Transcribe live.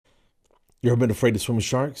You ever been afraid to swim with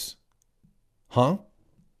sharks? Huh?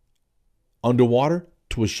 Underwater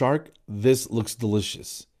to a shark? This looks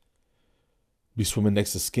delicious. Be swimming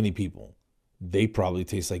next to skinny people. They probably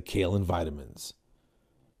taste like kale and vitamins.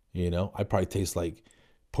 I probably taste like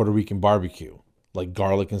Puerto Rican barbecue, like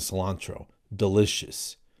garlic and cilantro.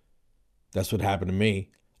 Delicious. That's what happened to me.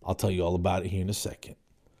 I'll tell you all about it here in a second.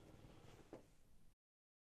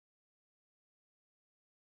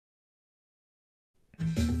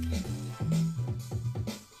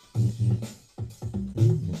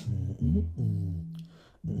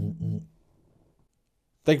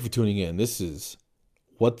 Thank you for tuning in. This is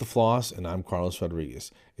What the Floss, and I'm Carlos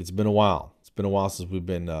Rodriguez. It's been a while. It's been a while since we've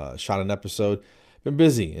been shot an episode. Been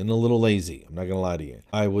busy and a little lazy. I'm not gonna lie to you.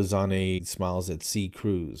 I was on a Smiles at Sea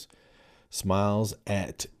cruise. Smiles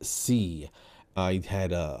at Sea. I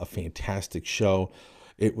had a fantastic show.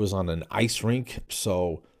 It was on an ice rink,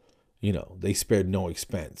 so they spared no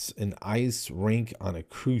expense. An ice rink on a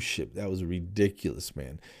cruise ship. That was ridiculous,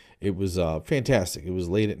 man. It was fantastic. It was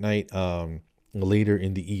late at night, later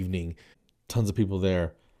in the evening. Tons of people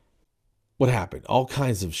there. What happened? All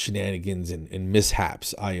kinds of shenanigans and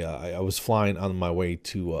mishaps. I was flying on my way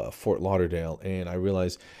to Fort Lauderdale, and I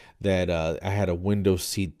realized that I had a window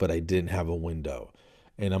seat, but I didn't have a window.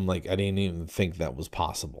 And I'm like, I didn't even think that was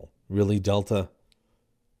possible. Really, Delta?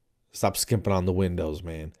 Stop skimping on the windows,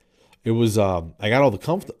 man. It was I got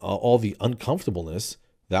all the uncomfortableness.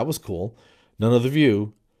 That was cool. None of the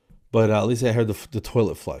view, but at least I heard the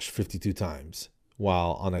toilet flush 52 times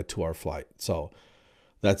while on that 2-hour flight. So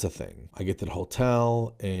that's a thing. I get to the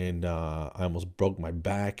hotel and I almost broke my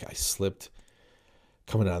back. I slipped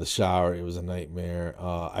coming out of the shower. It was a nightmare.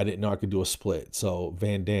 I didn't know I could do a split. So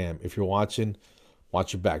Van Damme, if you're watching,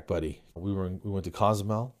 watch your back, buddy. We went to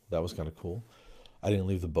Cozumel. That was kind of cool. I didn't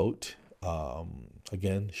leave the boat.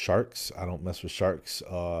 Again, sharks. I don't mess with sharks.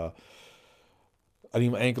 I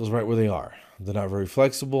need my ankles right where they are. They're not very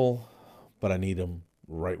flexible, but I need them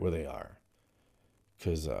right where they are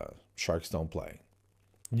because sharks don't play.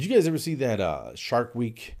 Did you guys ever see that Shark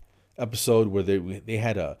Week episode where they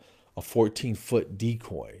had a 14-foot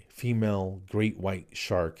decoy, female great white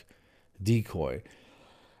shark decoy?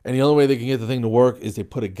 And the only way they can get the thing to work is they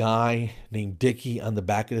put a guy named Dickie on the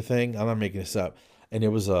back of the thing. I'm not making this up. And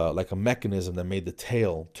there was like a mechanism that made the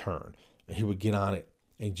tail turn. And he would get on it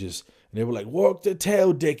and they were like, work the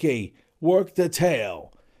tail, Dickie, work the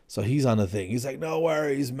tail. So he's on the thing. He's like, no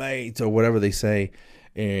worries, mate, or whatever they say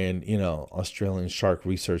in, Australian shark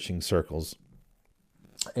researching circles.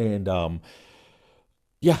 And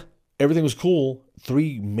yeah, everything was cool.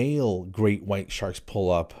 3 male great white sharks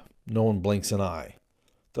pull up. No one blinks an eye.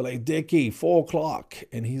 They're like, Dickie, 4 o'clock.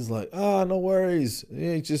 And he's like, no worries.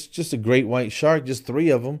 Yeah, just a great white shark, just 3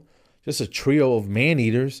 of them. Just a trio of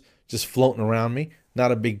man-eaters just floating around me.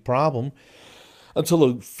 Not a big problem. Until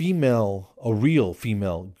a real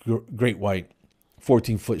female great white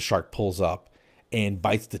 14-foot shark pulls up and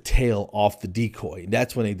bites the tail off the decoy. And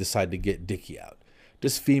that's when they decide to get Dickie out.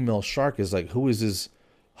 This female shark is like, who is this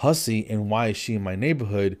hussy and why is she in my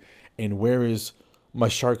neighborhood? And where is my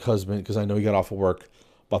shark husband? Because I know he got off of work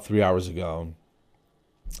about 3 hours ago,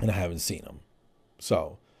 and I haven't seen him.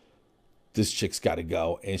 So this chick's got to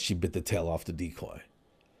go, and she bit the tail off the decoy.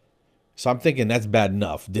 So I'm thinking that's bad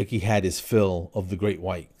enough. Dickie had his fill of the great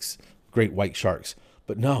white sharks,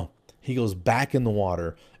 but no, he goes back in the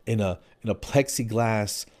water in a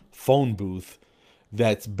plexiglass phone booth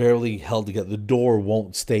that's barely held together. The door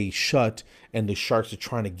won't stay shut, and the sharks are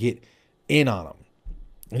trying to get in on him,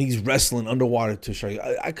 and he's wrestling underwater to shark.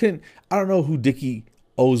 I don't know who Dickie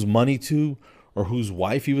owes money to or whose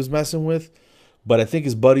wife he was messing with, but I think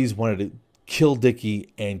his buddies wanted to kill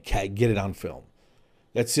Dickie and get it on film.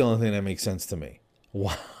 That's the only thing that makes sense to me.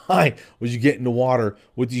 Why would you get in the water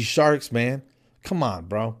with these sharks, man? Come on,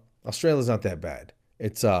 bro. Australia's not that bad.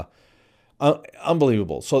 It's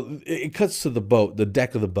unbelievable. So it cuts to the boat, the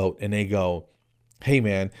deck of the boat, and they go, hey,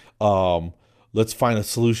 man, let's find a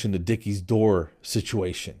solution to Dickie's door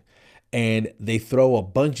situation. And they throw a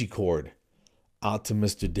bungee cord out to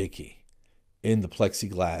Mr. Dickie in the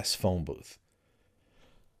plexiglass phone booth.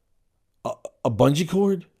 A bungee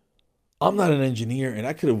cord? I'm not an engineer, and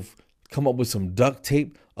I could have come up with some duct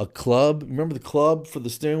tape, a club. Remember the club for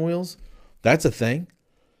the steering wheels? That's a thing.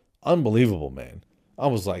 Unbelievable, man. I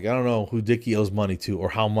was like, I don't know who Dickie owes money to or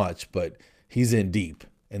how much, but he's in deep,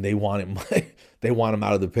 and they want him. They want him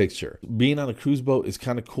out of the picture. Being on a cruise boat is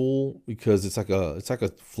kind of cool because it's like a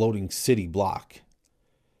floating city block.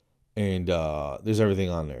 And there's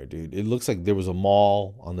everything on there, dude. It looks like there was a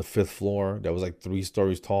mall on the 5th floor that was like 3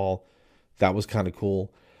 stories tall. That was kind of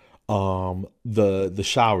cool. The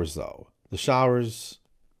showers though. The showers,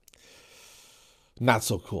 Not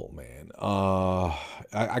so cool, man.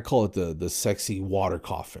 I call it the sexy water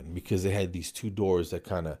coffin because it had these two doors that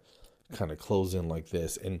kind of close in like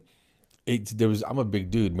this, and I'm a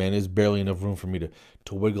big dude, man. There's barely enough room for me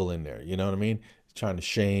to wiggle in there. You know what I mean? Trying to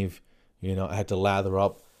shave, I had to lather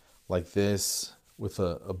up like this with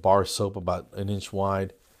a bar of soap about an inch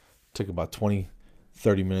wide. Took about 20,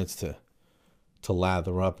 30 minutes to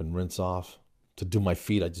lather up and rinse off. To do my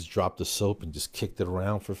feet, I just dropped the soap and just kicked it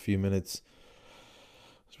around for a few minutes.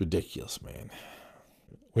 It's ridiculous, man.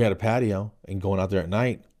 We had a patio, and going out there at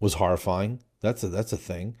night was horrifying. That's a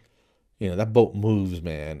thing. That boat moves,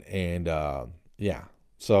 man. And yeah,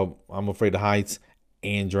 so I'm afraid of heights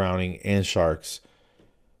and drowning and sharks.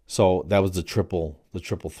 So that was the triple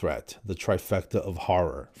threat, the trifecta of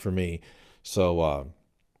horror for me. So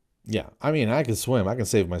yeah, I mean, I can swim, I can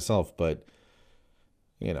save myself, but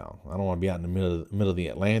I don't want to be out in the middle of the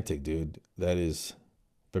Atlantic, dude. That is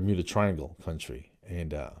Bermuda Triangle country,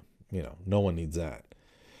 and no one needs that.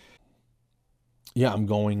 Yeah, I'm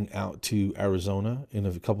going out to Arizona in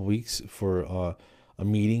a couple weeks for a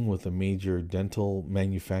meeting with a major dental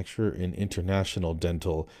manufacturer and international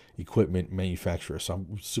dental equipment manufacturer. So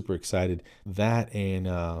I'm super excited. That and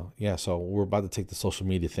yeah, so we're about to take the social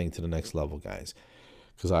media thing to the next level, guys,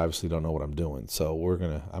 because I obviously don't know what I'm doing. So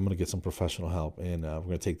I'm gonna get some professional help, and we're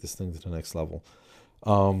gonna take this thing to the next level.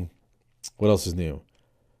 What else is new?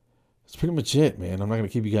 That's pretty much it, man. I'm not going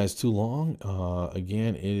to keep you guys too long.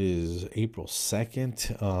 Again, it is April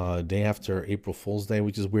 2nd, day after April Fool's Day,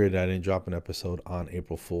 which is weird that I didn't drop an episode on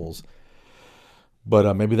April Fool's.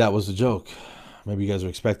 But maybe that was a joke. Maybe you guys were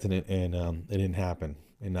expecting it, and it didn't happen.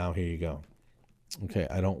 And now here you go. Okay,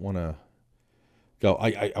 I don't want to go.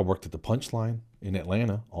 I worked at the Punchline in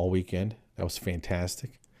Atlanta all weekend. That was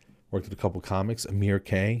fantastic. Worked with a couple comics, Amir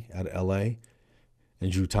K out of L.A.,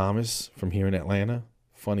 and Drew Thomas from here in Atlanta.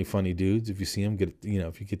 Funny dudes. If you see them,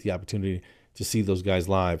 if you get the opportunity to see those guys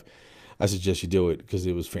live, I suggest you do it because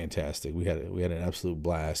it was fantastic. We had an absolute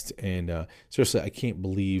blast, and seriously, I can't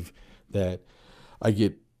believe that I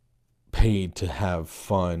get paid to have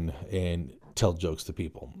fun and tell jokes to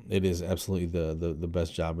people. It is absolutely the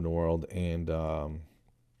best job in the world, and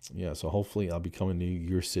yeah. So hopefully, I'll be coming to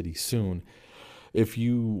your city soon. If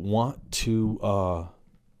you want to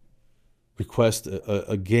request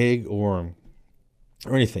a gig or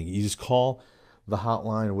anything, you just call the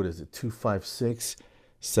hotline. What is it?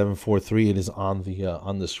 256-743. It is on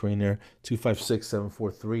the screen there.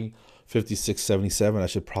 256-743-5677. I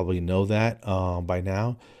should probably know that by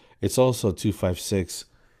now. It's also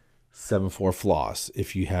 256-74-FLOSS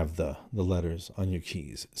if you have the letters on your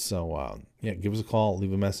keys. So yeah, give us a call,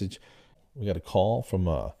 leave a message. We got a call from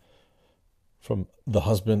the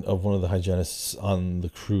husband of one of the hygienists on the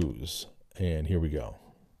cruise, and here we go.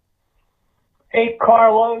 Hey,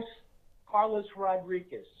 Carlos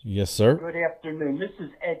Rodriguez. Yes, sir. Good afternoon. This is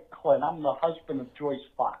Ed Clint. I'm the husband of Joyce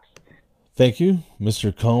Fox. Thank you,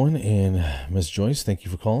 Mr. Cohen and Miss Joyce. Thank you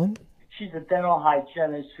for calling. She's a dental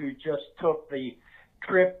hygienist who just took the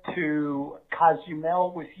trip to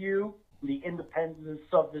Cozumel with you, the Independence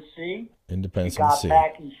of the Sea. Independence of the Sea. She got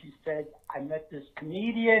back and she said, I met this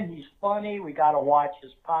comedian. He's funny. We got to watch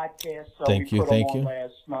his podcast. So we put him on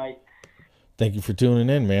last night. Thank you for tuning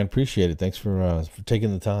in, man. Appreciate it. Thanks for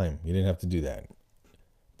taking the time. You didn't have to do that,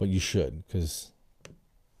 but you should, because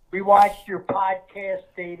we watched your podcast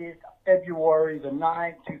dated February the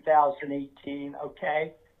 9th, 2018.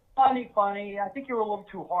 Okay, funny. I think you were a little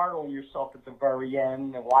too hard on yourself at the very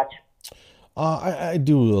end. And watch. I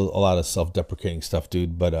do a lot of self-deprecating stuff,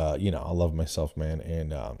 dude. But I love myself, man,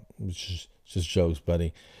 and it's just jokes,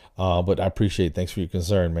 buddy. But I appreciate it. Thanks for your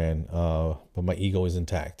concern, man. But my ego is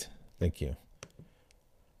intact. Thank you.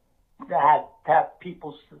 Have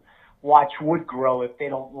people watch wood grow if they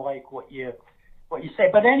don't like what you say.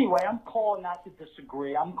 But anyway, I'm calling not to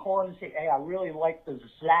disagree. I'm calling to say, hey, I really like the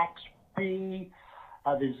Zaxby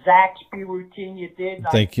routine you did.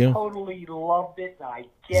 Thank you. I totally loved it. I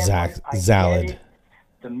get Zalad. Get it.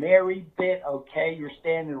 The Mary bit, okay, you're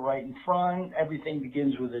standing right in front. Everything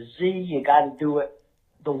begins with a Z. You got to do it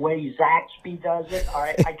the way Zaxby does it. All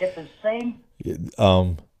right, I get the same.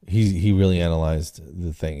 He really analyzed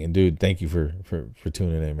the thing, and dude, thank you for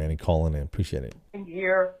tuning in, man, and calling in. Appreciate it.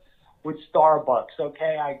 Here with Starbucks,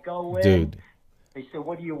 okay, I go in. Dude, they say,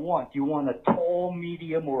 what do you want? Do you want a tall,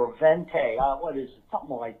 medium, or a venti? What is it?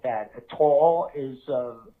 Something like that. A tall is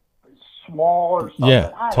small or something.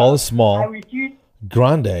 Yeah, tall is small. I refuse.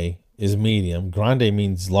 Grande is medium. Grande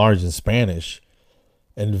means large in Spanish,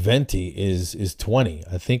 and venti is 20,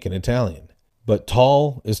 I think, in Italian. But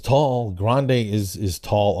tall is tall. Grande is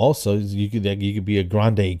tall also. You could be a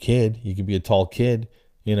grande kid. You could be a tall kid,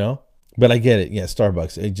 But I get it. Yeah,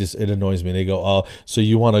 Starbucks. It annoys me. They go, "Oh, so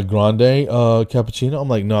you want a grande cappuccino?" I'm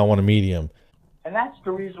like, "No, I want a medium." And that's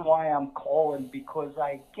the reason why I'm calling, because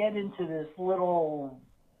I get into this little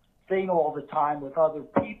thing all the time with other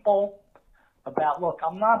people about, look,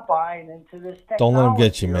 I'm not buying into this technology. Don't let them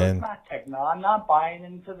get you, Or man. it's not I'm not buying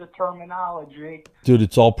into the terminology. Dude,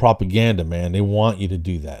 it's all propaganda, man. They want you to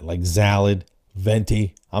do that. Like Zalad,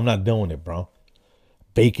 Venti. I'm not doing it, bro.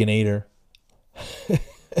 Baconator. I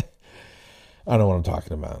don't know what I'm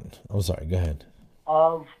talking about. I'm sorry. Go ahead.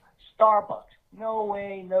 Of Starbucks. No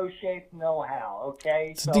way, no shape, no how.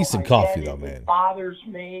 Okay? It's a decent coffee, though, man. It bothers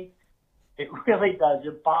me. It really does.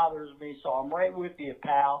 It bothers me. So I'm right with you,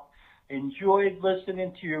 pal. Enjoyed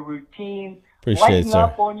listening to your routine. Appreciate it, Lighten sir.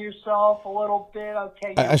 up on yourself a little bit.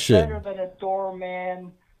 Okay? You're I should. better than a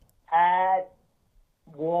doorman at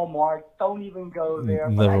Walmart. Don't even go there.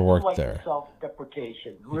 Never but I worked do like there. The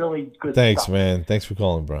self-deprecation. Really good Thanks, stuff. man. Thanks for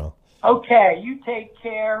calling, bro. Okay, you take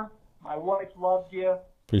care. My wife loved you.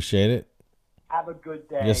 Appreciate it. Have a good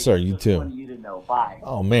day. Yes, sir. You Just too. wanted you to know. Bye.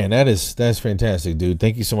 Oh man, that's fantastic, dude.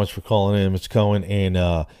 Thank you so much for calling in, Mr. Cohen.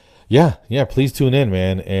 And yeah, please tune in,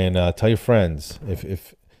 man, and tell your friends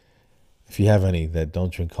if you have any that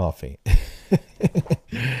don't drink coffee.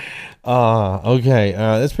 Okay.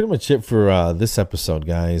 That's pretty much it for this episode,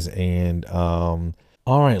 guys. And all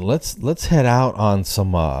right, let's head out on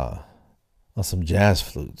some jazz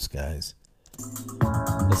flutes, guys.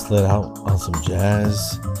 Let's let out on some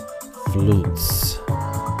jazz flutes.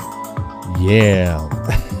 Yeah.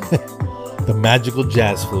 The magical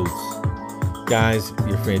jazz flutes. Guys,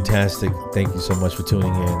 you're fantastic. Thank you so much for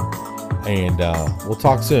tuning in. And we'll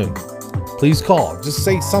talk soon. Please call. Just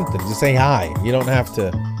say something. Just say hi. You don't have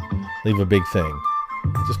to leave a big thing.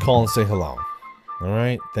 Just call and say hello. All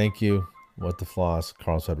right. Thank you. What the Floss.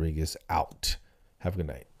 Carlos Rodriguez out. Have a good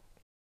night.